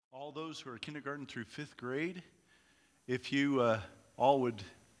all those who are kindergarten through fifth grade, if you all would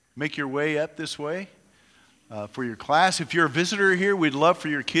make your way up this way for your class. If you're a visitor here, we'd love for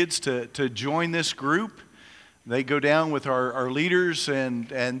your kids to join this group. They go down with our leaders, and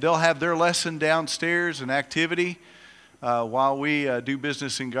they'll have their lesson downstairs, an activity, while we do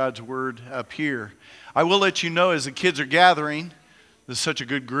business in God's Word up here. I will let you know as the kids are gathering, this is such a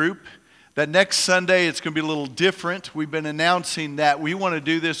good group, that next Sunday it's going to be a little different. We've been announcing that we want to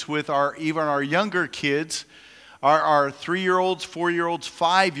do this with even our younger kids, our 3-year-olds, 4-year-olds,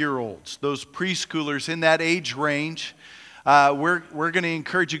 5-year-olds, those preschoolers in that age range. We're going to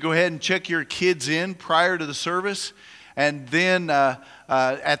encourage you to go ahead and check your kids in prior to the service, and then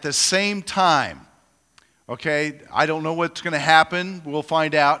at the same time, okay, I don't know what's going to happen. We'll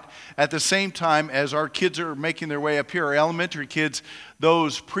find out. At the same time as our kids are making their way up here, our elementary kids,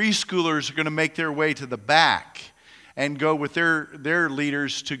 those preschoolers are going to make their way to the back and go with their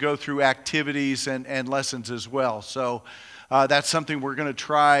leaders to go through activities and lessons as well. So that's something we're going to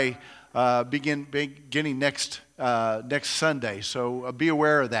try beginning next Sunday. So be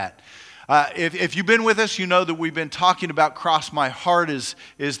aware of that. If you've been with us, you know that we've been talking about Cross My Heart is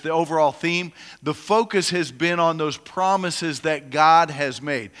the overall theme. The focus has been on those promises that God has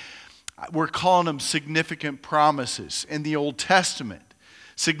made. We're calling them significant promises in the Old Testament.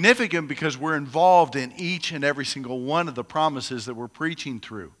 Significant because we're involved in each and every single one of the promises that we're preaching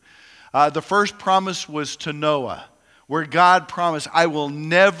through. The first promise was to Noah, where God promised, I will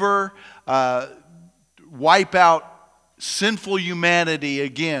never wipe out sinful humanity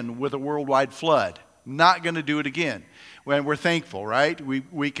again with a worldwide flood. Not going to do it again. When we're thankful, right?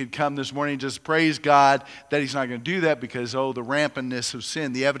 We could come this morning and just praise God that He's not going to do that because, the rampantness of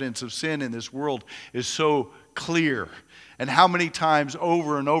sin, the evidence of sin in this world is so clear. And how many times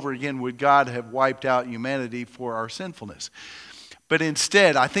over and over again would God have wiped out humanity for our sinfulness? But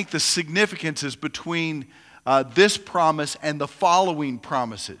instead, I think the significance is between this promise and the following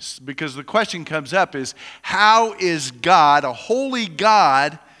promises. Because the question comes up is, how is God, a holy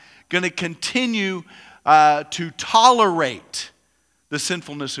God, going to continue to tolerate the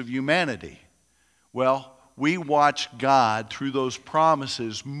sinfulness of humanity? Well, we watch God, through those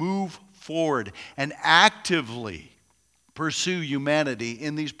promises, move forward and actively pursue humanity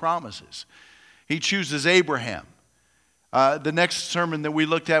in these promises. He chooses Abraham. The next sermon that we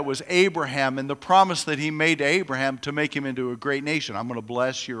looked at was Abraham and the promise that he made to Abraham to make him into a great nation. I'm going to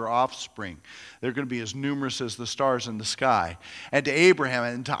bless your offspring. They're going to be as numerous as the stars in the sky. And to Abraham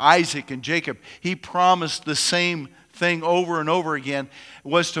and to Isaac and Jacob, he promised the same thing over and over again,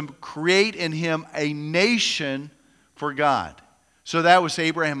 was to create in him a nation for God. So that was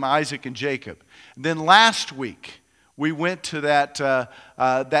Abraham, Isaac, and Jacob. And then last week, we went to that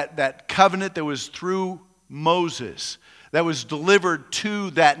covenant that was through Moses, that was delivered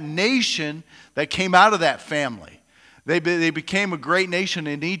to that nation that came out of that family. They became a great nation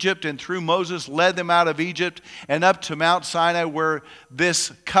in Egypt, and through Moses led them out of Egypt and up to Mount Sinai, where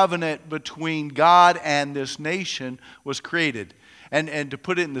this covenant between God and this nation was created. And to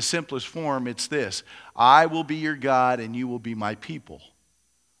put it in the simplest form, it's this: I will be your God and you will be my people.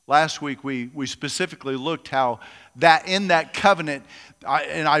 Last week we specifically looked how that in that covenant,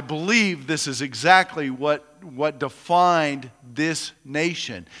 and I believe this is exactly what defined this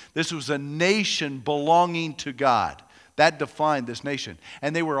nation. This was a nation belonging to God. That defined this nation.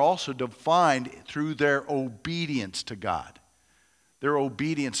 And they were also defined through their obedience to God. Their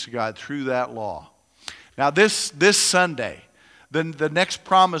obedience to God through that law. Now this Sunday, the next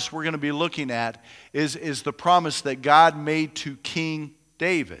promise we're going to be looking at is the promise that God made to King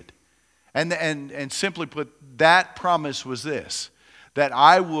David. And simply put, that promise was this: that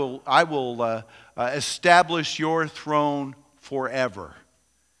I will establish your throne forever.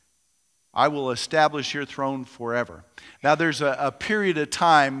 I will establish your throne forever. Now there's a period of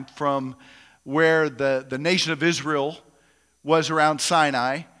time from where the nation of Israel was around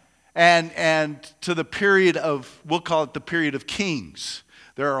Sinai and to the period of, we'll call it the period of kings.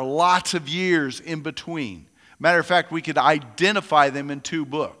 There are lots of years in between. Matter of fact, we could identify them in 2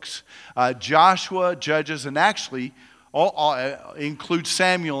 books. Joshua, Judges, and actually include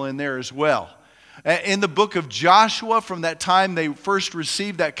Samuel in there as well. In the book of Joshua, from that time they first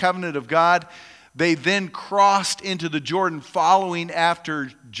received that covenant of God, they then crossed into the Jordan following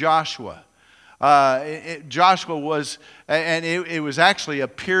after Joshua. Joshua was, and it was actually a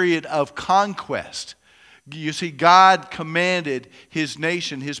period of conquest. You see, God commanded His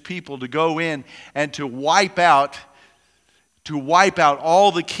nation, His people, to go in and to wipe out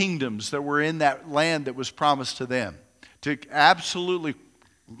all the kingdoms that were in that land that was promised to them. To absolutely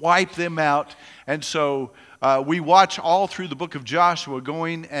wipe them out. And so we watch all through the book of Joshua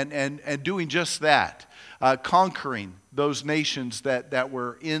going and doing just that, conquering those nations that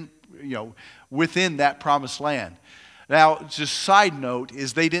were within that promised land. Now, just side note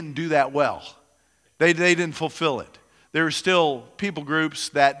is they didn't do that well. They didn't fulfill it. There were still people groups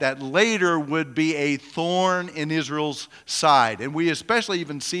that later would be a thorn in Israel's side. And we especially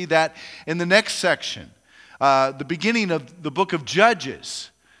even see that in the next section. The beginning of the book of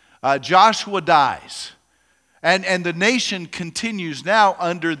Judges. Joshua dies. And the nation continues now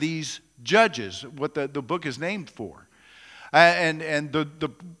under these judges, what the book is named for. And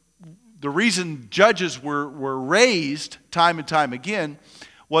the reason judges were raised time and time again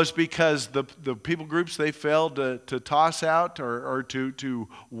was because the people groups they failed to toss out or to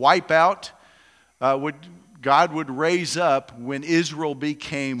wipe out, God would raise up when Israel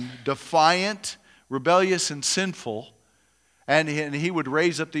became defiant, rebellious, and sinful. And he would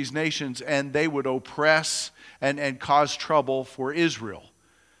raise up these nations and they would oppress and cause trouble for Israel.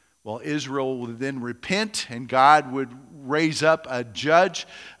 Well, Israel would then repent and God would raise up a judge.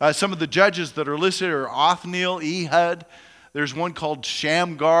 Some of the judges that are listed are Othniel, Ehud. There's one called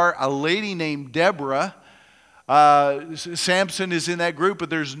Shamgar, a lady named Deborah. Samson is in that group, but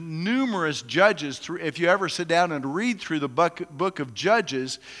there's numerous judges. If you ever sit down and read through the book of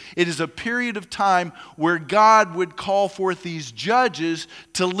Judges, it is a period of time where God would call forth these judges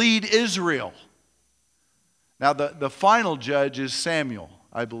to lead Israel. Now, the final judge is Samuel,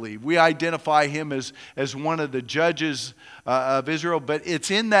 I believe. We identify him as one of the judges of Israel, but it's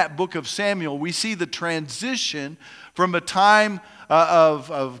in that book of Samuel we see the transition from a time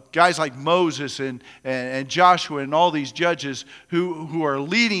of guys like Moses and Joshua and all these judges who are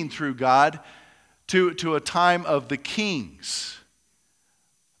leading through God to a time of the kings.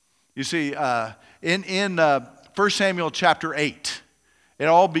 You see, in 1 Samuel chapter 8, it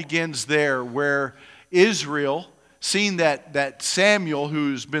all begins there where Israel, seeing that Samuel,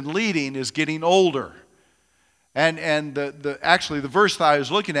 who's been leading, is getting older. And actually the verse that I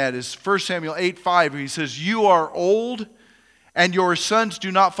was looking at is 1 Samuel 8:5. He says, "You are old, and your sons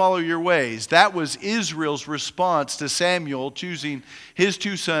do not follow your ways." That was Israel's response to Samuel choosing his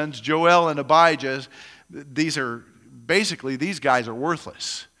two sons, Joel and Abijah. These guys are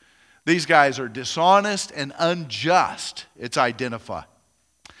worthless. These guys are dishonest and unjust, it's identified.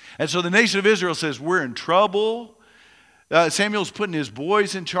 And so the nation of Israel says, we're in trouble. Samuel's putting his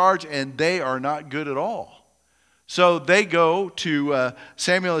boys in charge, and they are not good at all. So they go to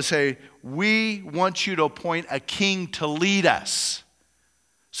Samuel and say, we want you to appoint a king to lead us,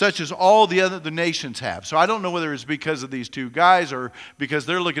 such as all the other nations have. So I don't know whether it's because of these two guys or because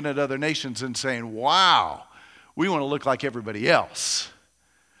they're looking at other nations and saying, wow, we want to look like everybody else.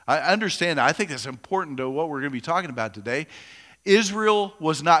 I understand that. I think that's important to what we're going to be talking about today. Israel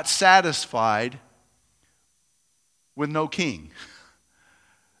was not satisfied with no king.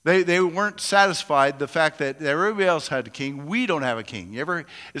 They weren't satisfied the fact that everybody else had a king. We don't have a king.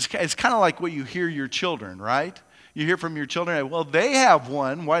 It's kind of like what you hear your children, right? You hear from your children, well, they have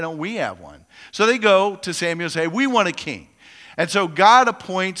one. Why don't we have one? So they go to Samuel and say, we want a king. And so God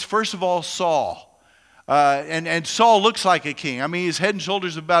appoints, first of all, Saul. And Saul looks like a king. I mean, he's head and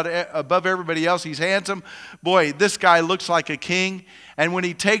shoulders above everybody else. He's handsome. Boy, this guy looks like a king. And when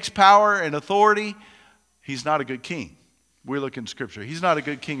he takes power and authority, he's not a good king. We look in Scripture. He's not a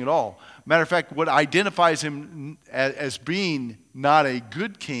good king at all. Matter of fact, what identifies him as being not a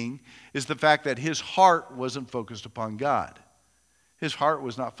good king is the fact that his heart wasn't focused upon God. His heart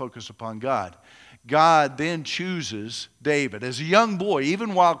was not focused upon God. God then chooses David. As a young boy,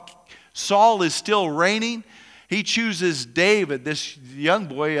 even while Saul is still reigning, he chooses David, this young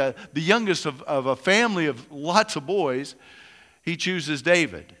boy, the youngest of a family of lots of boys. He chooses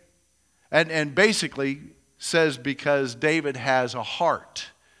David. And basically says because David has a heart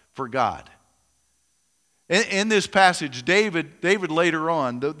for God. In this passage, David later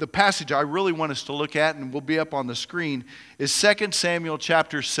on, the passage I really want us to look at and will be up on the screen is 2 Samuel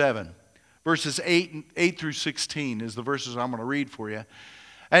chapter 7, verses 8 through 16 is the verses I'm going to read for you.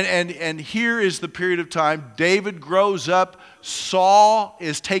 And here is the period of time. David grows up. Saul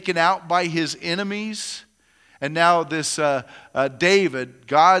is taken out by his enemies. And now this David,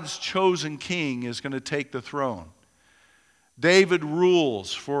 God's chosen king, is going to take the throne. David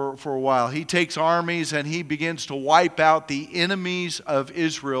rules for a while. He takes armies and he begins to wipe out the enemies of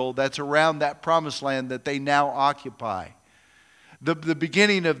Israel that's around that promised land that they now occupy. The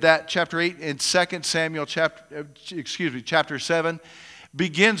beginning of that chapter 8 in 2 Samuel chapter 7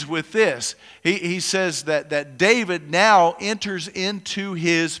 begins with this. He says that David now enters into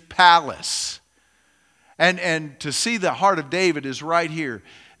his palace. And to see the heart of David is right here.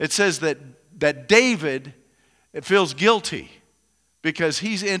 It says that David It feels guilty because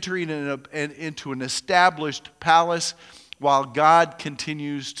he's entering into an established palace while God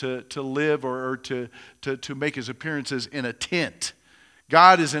continues to live or to make his appearances in a tent.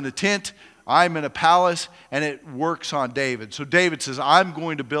 God is in a tent, I'm in a palace, and it works on David. So David says, I'm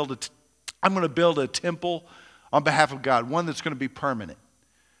going to build a temple on behalf of God, one that's going to be permanent.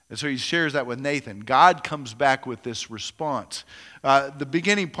 And so he shares that with Nathan. God comes back with this response. The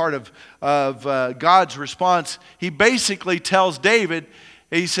beginning part of God's response, he basically tells David,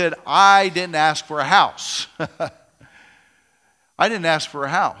 he said, I didn't ask for a house. I didn't ask for a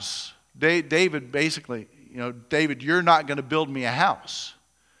house. David basically, David, you're not going to build me a house.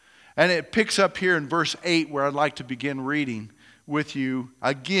 And it picks up here in verse 8 where I'd like to begin reading with you.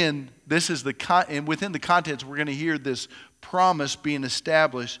 Again, this is and within the contents, we're going to hear this promise being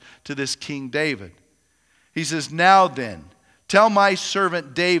established to this King David. He says, now then, tell my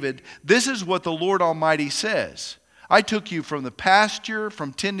servant David, this is what the Lord Almighty says. I took you from the pasture,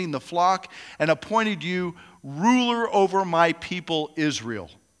 from tending the flock, and appointed you ruler over my people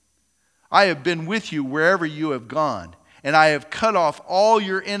Israel. I have been with you wherever you have gone, and I have cut off all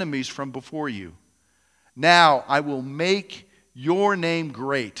your enemies from before you. Now I will make your name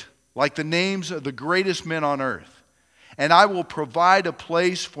great, like the names of the greatest men on earth. And I will provide a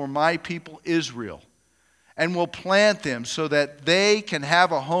place for my people Israel, and will plant them so that they can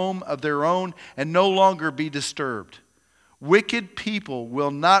have a home of their own and no longer be disturbed. Wicked people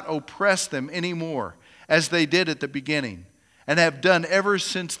will not oppress them anymore, as they did at the beginning, and have done ever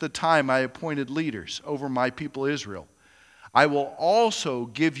since the time I appointed leaders over my people Israel. I will also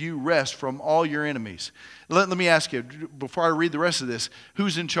give you rest from all your enemies. Let me ask you, before I read the rest of this,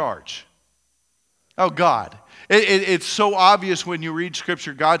 who's in charge? Oh, God. It's so obvious when you read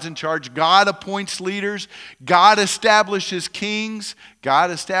Scripture. God's in charge. God appoints leaders. God establishes kings. God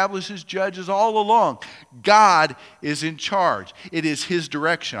establishes judges all along. God is in charge. It is his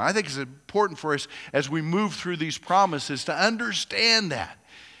direction. I think it's important for us as we move through these promises to understand that.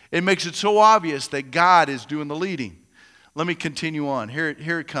 It makes it so obvious that God is doing the leading. Let me continue on. Here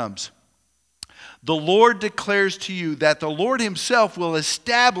it comes. The Lord declares to you that the Lord himself will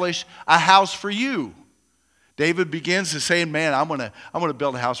establish a house for you. David begins to say, man, I'm going to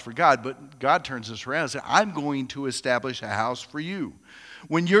build a house for God. But God turns this around and says, I'm going to establish a house for you.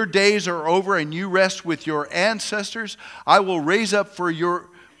 When your days are over and you rest with your ancestors, I will raise up your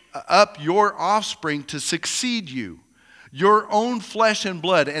offspring to succeed you, your own flesh and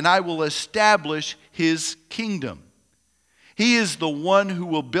blood, and I will establish his kingdom. He is the one who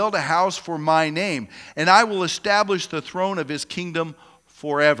will build a house for my name, and I will establish the throne of his kingdom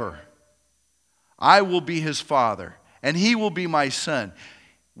forever. I will be his father, and he will be my son.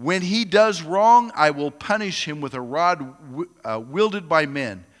 When he does wrong, I will punish him with a rod wielded by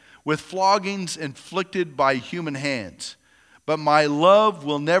men, with floggings inflicted by human hands. But my love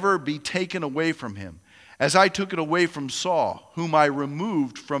will never be taken away from him, as I took it away from Saul, whom I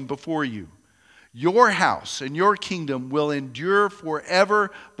removed from before you. Your house and your kingdom will endure forever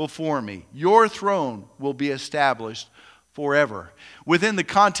before me. Your throne will be established forever. Within the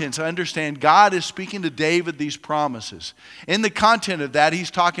contents, I understand God is speaking to David these promises. In the content of that,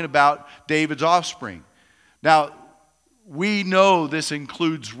 he's talking about David's offspring. Now, we know this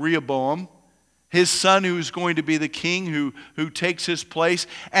includes Rehoboam, his son who's going to be the king who takes his place,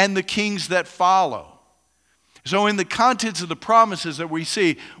 and the kings that follow. So in the contents of the promises that we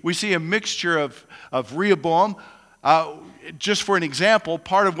see a mixture of Rehoboam. Just for an example,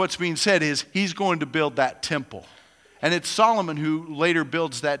 part of what's being said is he's going to build that temple. And it's Solomon who later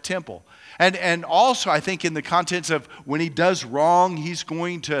builds that temple. And also I think in the contents of when he does wrong, he's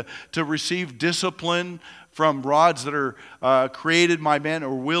going to receive discipline from rods that are created by men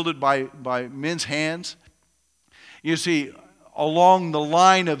or wielded by men's hands. You see, along the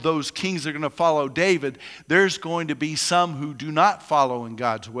line of those kings that are going to follow David, there's going to be some who do not follow in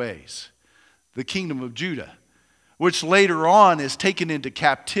God's ways. The kingdom of Judah, which later on is taken into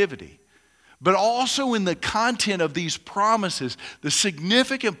captivity. But also in the content of these promises, the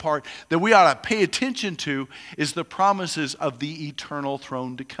significant part that we ought to pay attention to is the promises of the eternal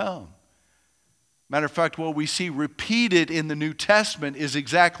throne to come. Matter of fact, what we see repeated in the New Testament is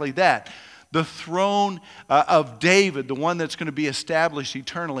exactly that. The throne of David, the one that's going to be established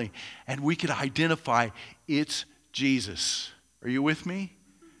eternally. And we could identify it's Jesus. Are you with me?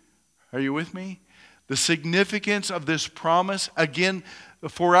 Are you with me? The significance of this promise, again,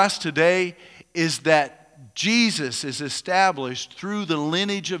 for us today, is that Jesus is established through the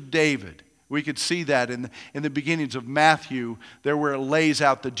lineage of David. We could see that in the beginnings of Matthew, there where it lays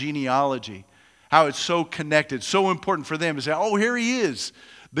out the genealogy, how it's so connected, so important for them to say, oh, here he is,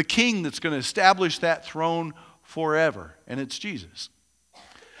 the king that's going to establish that throne forever, and it's Jesus.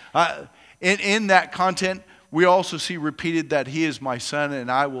 In that content, we also see repeated that He is my Son, and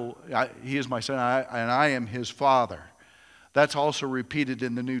He is my Son, and I am His Father. That's also repeated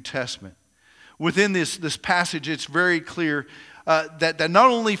in the New Testament. Within this passage, it's very clear that not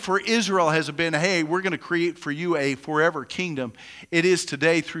only for Israel has it been, hey, we're going to create for you a forever kingdom. It is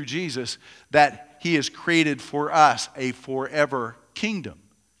today through Jesus that He has created for us a forever kingdom.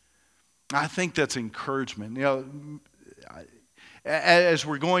 I think that's encouragement. You know, as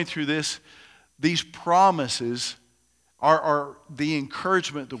we're going through this, these promises are the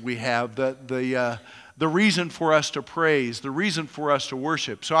encouragement that we have, the reason for us to praise, the reason for us to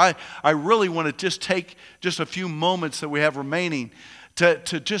worship. So I really want to just take just a few moments that we have remaining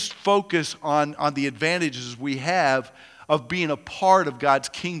to just focus on the advantages we have of being a part of God's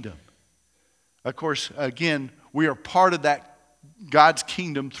kingdom. Of course, again, we are part of that God's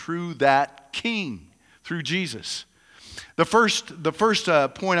kingdom through that King, through Jesus. The first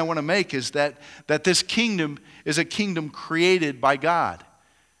point I want to make is that this kingdom is a kingdom created by God.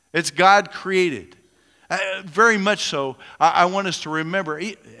 It's God created. Very much so. I want us to remember,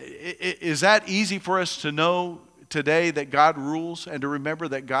 is that easy for us to know today that God rules and to remember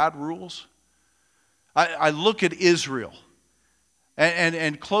that God rules? I look at Israel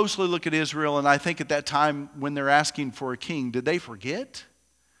and closely look at Israel, and I think at that time when they're asking for a king, did they forget?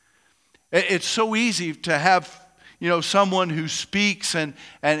 It's so easy to have someone who speaks and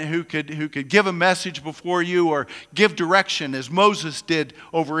who could give a message before you or give direction as Moses did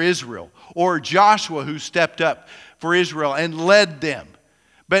over Israel, or Joshua who stepped up for Israel and led them.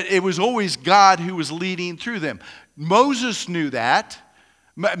 But it was always God who was leading through them. Moses knew that.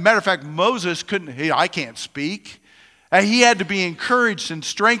 Matter of fact, Moses couldn't, I can't speak. He had to be encouraged and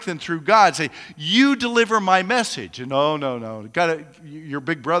strengthened through God. Say, you deliver my message. And no. Your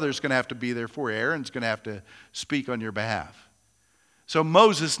big brother's going to have to be there for you. Aaron's going to have to speak on your behalf. So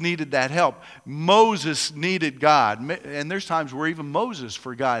Moses needed that help. Moses needed God. And there's times where even Moses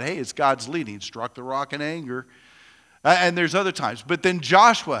forgot, hey, it's God's leading. Struck the rock in anger. And there's other times. But then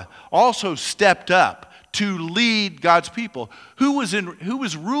Joshua also stepped up to lead God's people. Who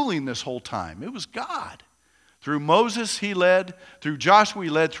was ruling this whole time? It was God. Through Moses he led, through Joshua he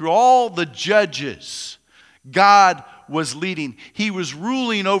led, through all the judges, God was leading. He was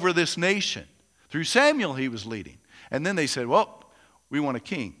ruling over this nation. Through Samuel he was leading. And then they said, well, we want a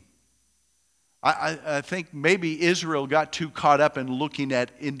king. I think maybe Israel got too caught up in looking at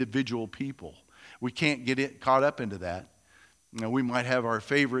individual people. We can't get caught up into that. We might have our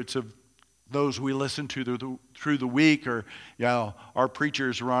favorites of those we listen to through the week, or our preacher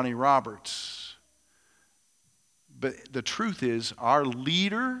is Ronnie Roberts. But the truth is, our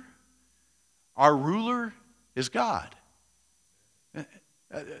leader, our ruler is God.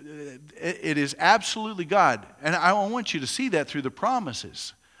 It is absolutely God. And I want you to see that through the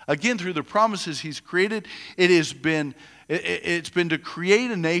promises. Again, through the promises He's created, it's been to create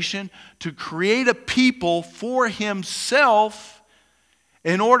a nation, to create a people for Himself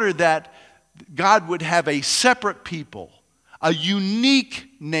in order that God would have a separate people, a unique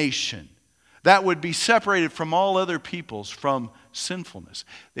nation that would be separated from all other peoples from sinfulness.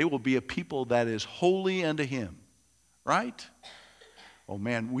 They will be a people that is holy unto Him. Right? Oh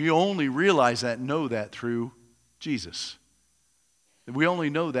man, we only realize that, know that through Jesus. We only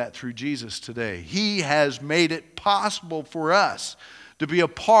know that through Jesus today. He has made it possible for us to be a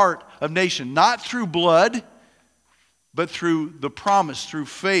part of nation, not through blood, but through the promise, through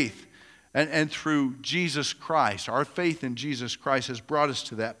faith, and through Jesus Christ. Our faith in Jesus Christ has brought us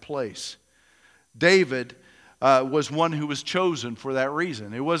to that place. David was one who was chosen for that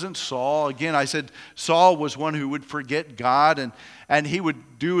reason. It wasn't Saul. Again, I said Saul was one who would forget God and he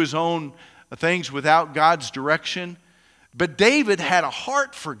would do his own things without God's direction. But David had a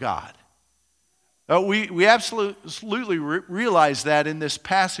heart for God. We absolutely realize that in this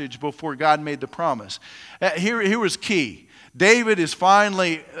passage before God made the promise. Here was key. David is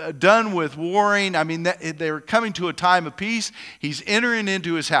finally done with warring. I mean, they're coming to a time of peace. He's entering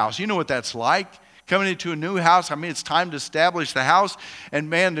into his house. You know what that's like. Coming into a new house. I mean, it's time to establish the house. And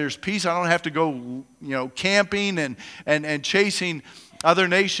man, there's peace. I don't have to go, camping and chasing other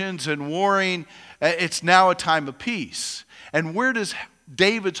nations and warring. It's now a time of peace. And where does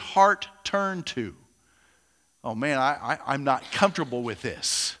David's heart turn to? Oh man, I'm not comfortable with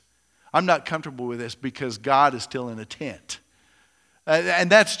this. I'm not comfortable with this because God is still in a tent. And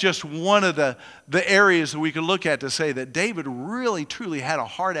that's just one of the areas that we can look at to say that David really, truly had a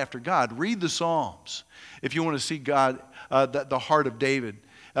heart after God. Read the Psalms if you want to see God, the heart of David.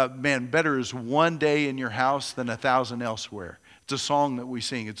 Man, better is one day in your house than 1,000 elsewhere. It's a song that we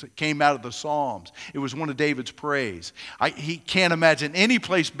sing. It came out of the Psalms. It was one of David's praise. He can't imagine any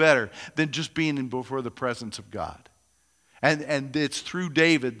place better than just being before the presence of God. And it's through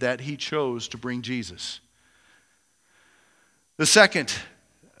David that he chose to bring Jesus. The second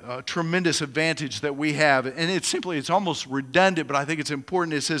tremendous advantage that we have, and it's almost redundant, but I think it's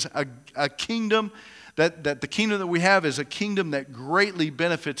important. It says a kingdom, that the kingdom that we have is a kingdom that greatly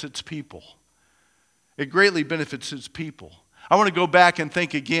benefits its people. It greatly benefits its people. I want to go back and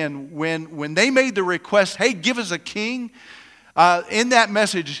think again, when they made the request, hey, give us a king, in that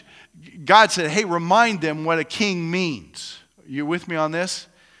message, God said, hey, remind them what a king means. You with me on this?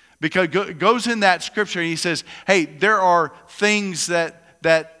 Because it goes in that scripture and he says, hey, there are things that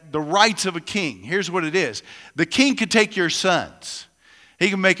the rights of a king. Here's what it is. The king could take your sons. He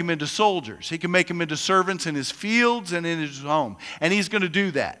can make them into soldiers. He can make them into servants in his fields and in his home. And he's going to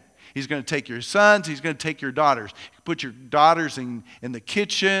do that. He's going to take your sons. He's going to take your daughters. Put your daughters in the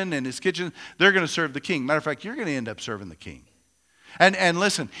kitchen, in his kitchen. They're going to serve the king. Matter of fact, you're going to end up serving the king. And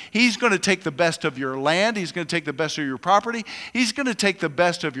listen, he's going to take the best of your land. He's going to take the best of your property. He's going to take the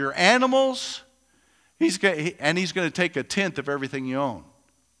best of your animals. He's going to take a tenth of everything you own.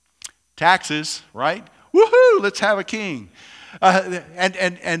 Taxes, right? Woohoo, let's have a king.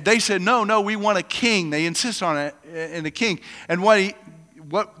 And they said, no, we want a king. They insist on it in a king. And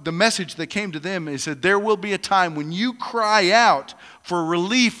what the message that came to them is that there will be a time when you cry out for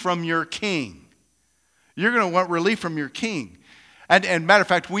relief from your king. You're going to want relief from your king. And matter of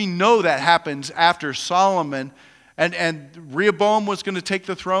fact, we know that happens after Solomon and Rehoboam was going to take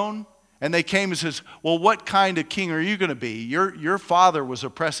the throne. And they came and says, well, what kind of king are you going to be? Your father was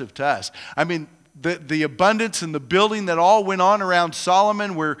oppressive to us. I mean, the abundance and the building that all went on around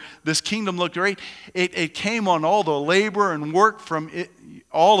Solomon where this kingdom looked great, it came on all the labor and work from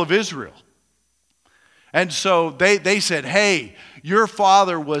all of Israel. And so they said, hey, your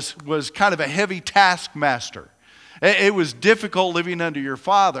father was kind of a heavy taskmaster. It was difficult living under your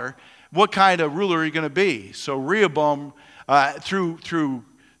father. What kind of ruler are you going to be? So Rehoboam, through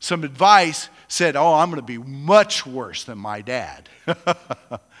some advice, said, I'm going to be much worse than my dad.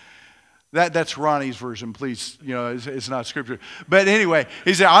 That's Ronnie's version, please. It's not scripture. But anyway,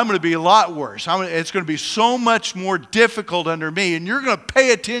 he said, I'm going to be a lot worse. It's going to be so much more difficult under me, and you're going to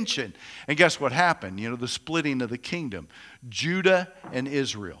pay attention. And guess what happened? The splitting of the kingdom. Judah and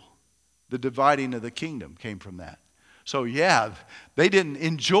Israel. The dividing of the kingdom came from that. So yeah, they didn't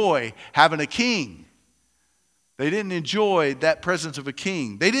enjoy having a king. They didn't enjoy that presence of a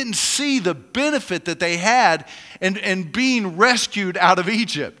king. They didn't see the benefit that they had in being rescued out of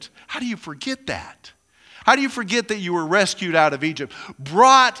Egypt. How do you forget that? How do you forget that you were rescued out of Egypt?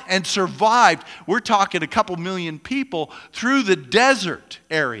 Brought and survived. We're talking a couple million people through the desert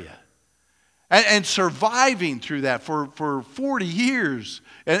area. And surviving through that for 40 years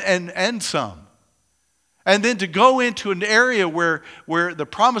and some. And then to go into an area where the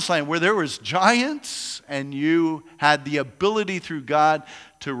promised land, where there was giants and you had the ability through God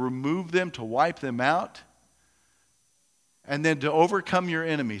to remove them, to wipe them out. And then to overcome your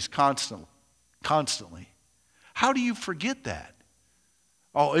enemies constantly. How do you forget that?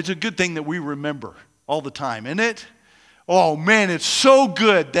 Oh, it's a good thing that we remember all the time, isn't it? Oh man, it's so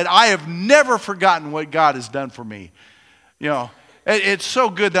good that I have never forgotten what God has done for me. It's so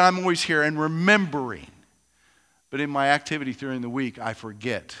good that I'm always here and remembering. But in my activity during the week, I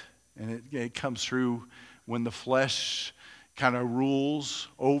forget. And it comes through when the flesh kind of rules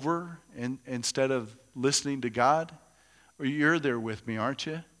over instead of listening to God. You're there with me, aren't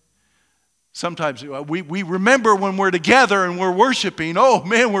you? Sometimes we remember when we're together and we're worshiping. Oh,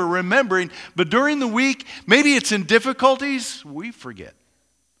 man, we're remembering. But during the week, maybe it's in difficulties, we forget.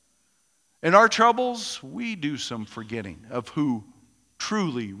 In our troubles, we do some forgetting of who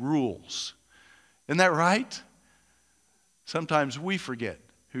truly rules. Isn't that right? Sometimes we forget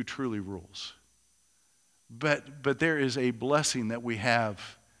who truly rules. But there is a blessing that we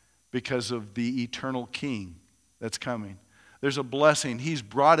have because of the eternal King that's coming. There's a blessing. He's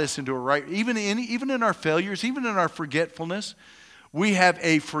brought us into a right, even in our failures, even in our forgetfulness, we have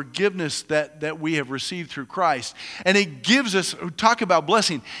a forgiveness that we have received through Christ. And it gives us, talk about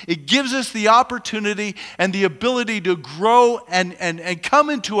blessing, it gives us the opportunity and the ability to grow and come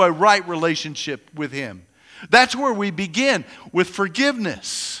into a right relationship with Him. That's where we begin, with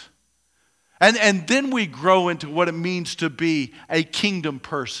forgiveness. And then we grow into what it means to be a kingdom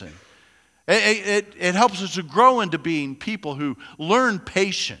person. It helps us to grow into being people who learn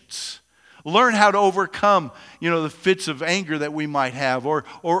patience, learn how to overcome, the fits of anger that we might have, or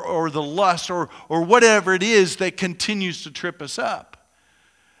the lust, or whatever it is that continues to trip us up.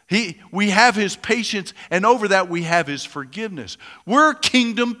 We have His patience, and over that we have His forgiveness. We're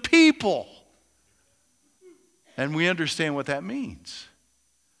kingdom people. And we understand what that means.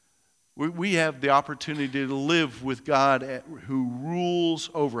 We have the opportunity to live with God who rules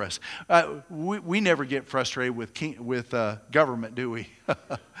over us. We never get frustrated with government, do we?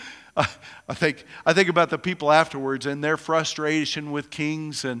 I think about the people afterwards and their frustration with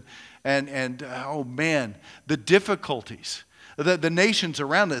kings and oh man, the difficulties. The nations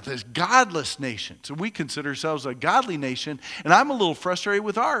around it, there's godless nations. And we consider ourselves a godly nation, and I'm a little frustrated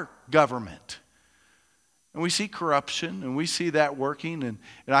with our government. And we see corruption, and we see that working. And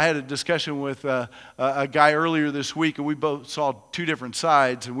I had a discussion with a guy earlier this week, and we both saw two different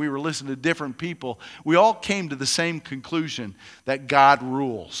sides, and we were listening to different people. We all came to the same conclusion, that God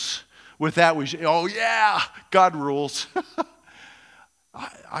rules. With that, we say, oh yeah, God rules.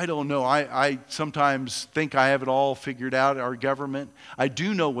 I don't know. I sometimes think I have it all figured out, our government. I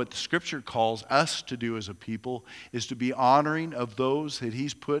do know what the Scripture calls us to do as a people is to be honoring of those that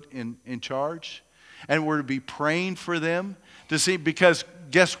He's put in charge. And we're to be praying for them to see, because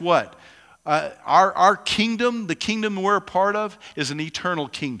guess what? Our kingdom, the kingdom we're a part of, is an eternal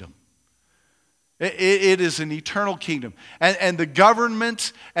kingdom. It is an eternal kingdom. And the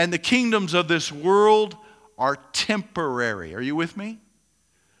governments and the kingdoms of this world are temporary. Are you with me?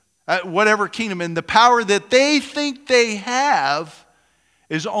 Whatever kingdom. And the power that they think they have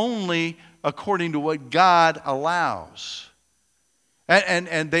is only according to what God allows.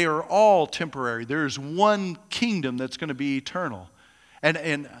 And they are all temporary. There is one kingdom that's going to be eternal.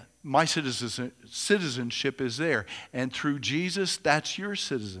 And my citizenship is there. And through Jesus, that's your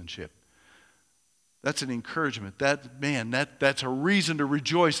citizenship. That's an encouragement. That's a reason to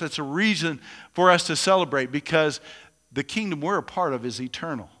rejoice. That's a reason for us to celebrate, because the kingdom we're a part of is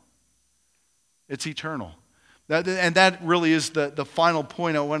eternal. It's eternal. And that really is the final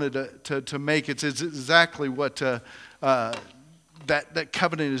point I wanted to make. It's exactly what that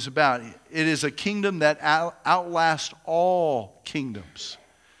covenant is about. It is a kingdom that outlasts all kingdoms.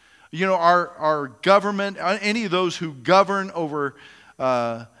 You know, our government, any of those who govern over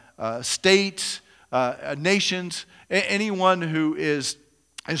states, nations, anyone who is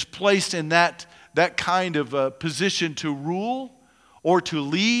placed in that kind of position to rule or to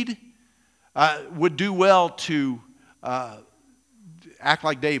lead, would do well to act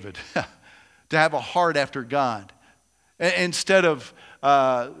like David, to have a heart after God. Instead of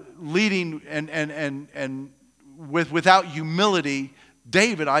leading and without humility,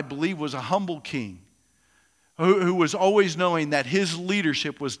 David, I believe, was a humble king who was always knowing that his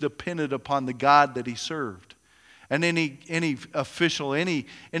leadership was dependent upon the God that he served. And any official, any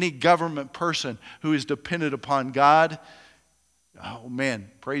government person who is dependent upon God, oh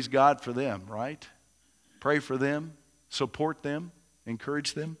man, praise God for them, right? Pray for them, support them,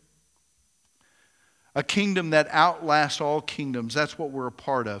 encourage them. A kingdom that outlasts all kingdoms. That's what we're a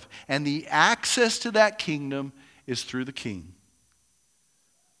part of. And the access to that kingdom is through the king.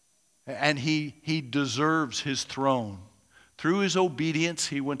 And he deserves his throne. Through his obedience,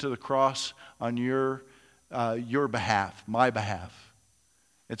 he went to the cross on your behalf, my behalf.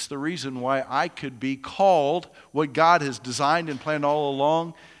 It's the reason why I could be called, what God has designed and planned all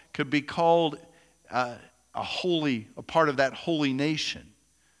along, could be called a part of that holy nation.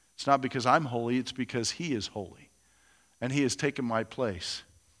 It's not because I'm holy, it's because He is holy. And He has taken my place.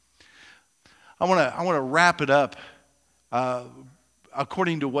 I want to wrap it up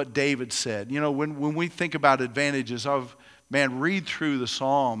according to what David said. You know, when we think about advantages of, read through the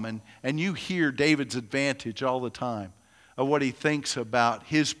psalm and you hear David's advantage all the time of what he thinks about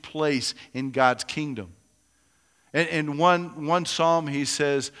his place in God's kingdom. And in one psalm he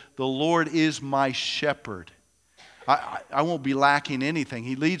says, "The Lord is my shepherd. I won't be lacking anything.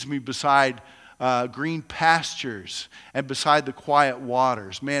 He leads me beside green pastures and beside the quiet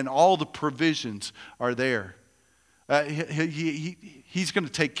waters." Man, all the provisions are there. He's going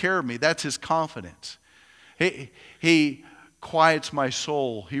to take care of me. That's his confidence. He quiets my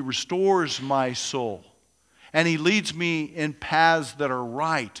soul. He restores my soul. And He leads me in paths that are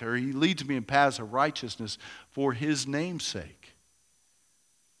right, or He leads me in paths of righteousness for His name's sake.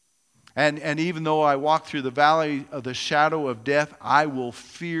 And even though I walk through the valley of the shadow of death, I will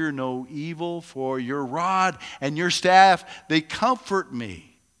fear no evil, for your rod and your staff, they comfort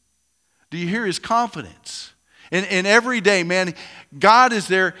me. Do you hear His confidence? In every day, man, God is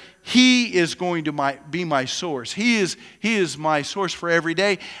there. He is going to be my source. He is my source for every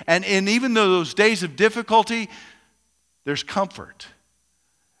day. And even though those days of difficulty, there's comfort.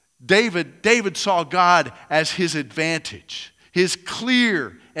 David saw God as his advantage, his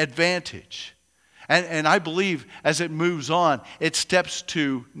clear advantage. And I believe as it moves on, it steps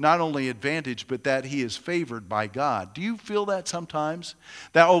to not only advantage, but that he is favored by God. Do you feel that sometimes?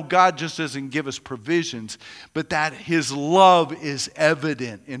 That, oh, God just doesn't give us provisions, but that his love is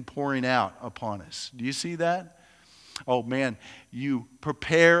evident in pouring out upon us. Do you see that? Oh man, you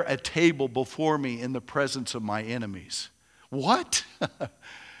prepare a table before me in the presence of my enemies. What? Have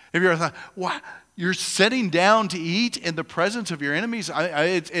you ever thought, what? You're sitting down to eat in the presence of your enemies?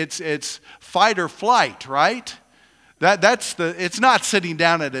 It's fight or flight, right? It's not sitting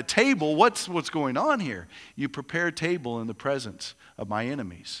down at a table. What's going on here? You prepare a table in the presence of my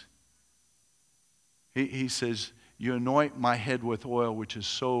enemies. He says, you anoint my head with oil, which is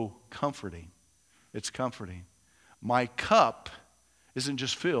so comforting. It's comforting. My cup isn't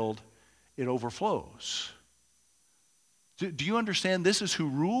just filled, it overflows. Do you understand this is who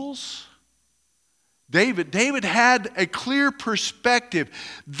rules? David had a clear perspective.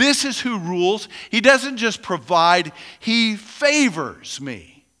 This is who rules. He doesn't just provide, he favors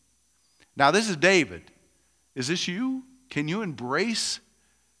me. Now this is David. Is this you? Can you embrace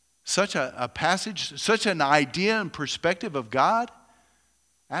such a passage, such an idea and perspective of God?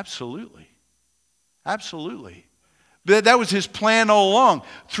 Absolutely. Absolutely. That was his plan all along.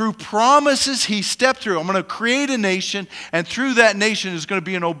 Through promises he stepped through. I'm going to create a nation, and through that nation is going to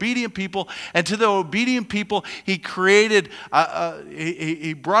be an obedient people. And to the obedient people, he created,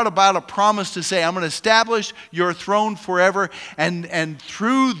 he brought about a promise to say, I'm going to establish your throne forever. And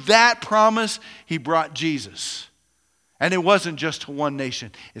through that promise, he brought Jesus. And it wasn't just to one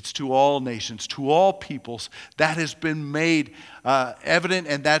nation. It's to all nations, to all peoples. That has been made evident,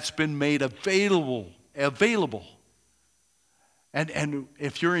 and that's been made available. And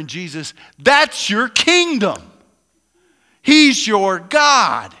if you're in Jesus, that's your kingdom. He's your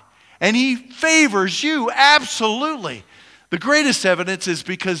God. And he favors you, absolutely. The greatest evidence is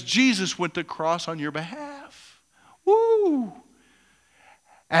because Jesus went to the cross on your behalf. Woo!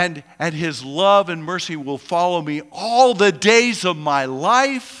 And his love and mercy will follow me all the days of my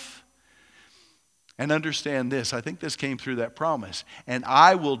life. And understand this, I think this came through that promise. And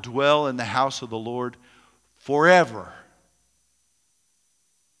I will dwell in the house of the Lord forever.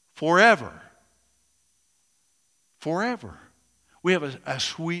 Forever. Forever. We have a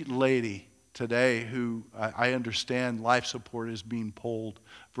sweet lady today who I understand life support is being pulled,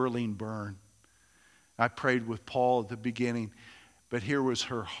 Verlene Byrne. I prayed with Paul at the beginning, but here was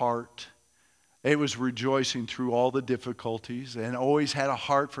her heart. It was rejoicing through all the difficulties and always had a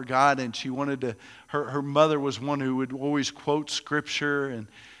heart for God, and she wanted to, her mother was one who would always quote scripture,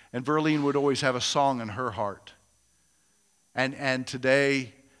 and Verlene would always have a song in her heart. And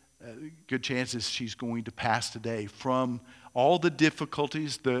today, good chances she's going to pass today from all the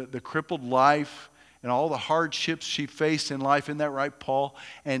difficulties, the crippled life, and all the hardships she faced in life. Isn't that right, Paul?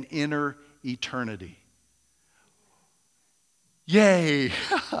 And inner eternity. Yay!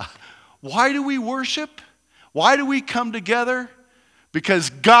 Why do we worship? Why do we come together?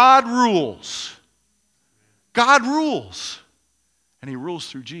 Because God rules. God rules. And he rules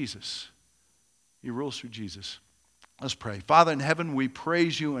through Jesus. He rules through Jesus. Let's pray. Father in heaven, we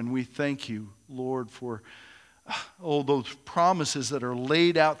praise you and we thank you, Lord, for those promises that are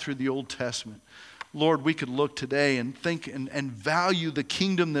laid out through the Old Testament. Lord, we could look today and think and value the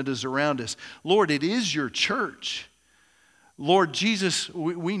kingdom that is around us. Lord, it is your church. Lord Jesus,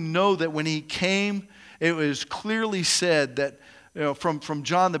 we know that when he came, it was clearly said that from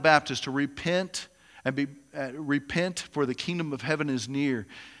John the Baptist to repent and repent, for the kingdom of heaven is near.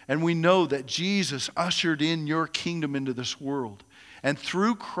 And we know that Jesus ushered in your kingdom into this world. And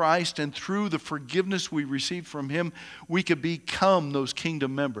through Christ and through the forgiveness we receive from him, we could become those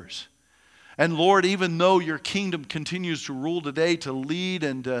kingdom members. And Lord, even though your kingdom continues to rule today, to lead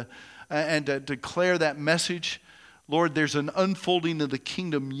and to declare that message, Lord, there's an unfolding of the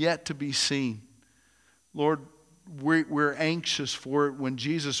kingdom yet to be seen. Lord, we're anxious for it when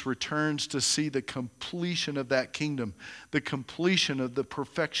Jesus returns to see the completion of that kingdom, the completion of the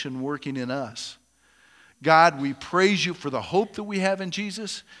perfection working in us. God, we praise you for the hope that we have in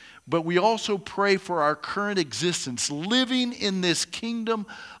Jesus, but we also pray for our current existence, living in this kingdom,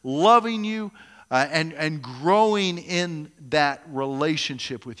 loving you, and growing in that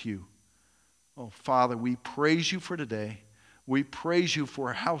relationship with you. Oh, Father, we praise you for today. We praise you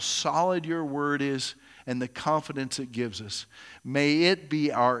for how solid your word is and the confidence it gives us. May it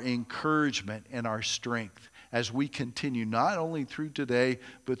be our encouragement and our strength as we continue, not only through today,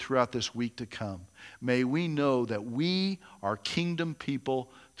 but throughout this week to come. May we know that we are kingdom people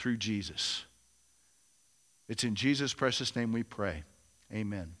through Jesus. It's in Jesus' precious name we pray.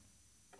 Amen.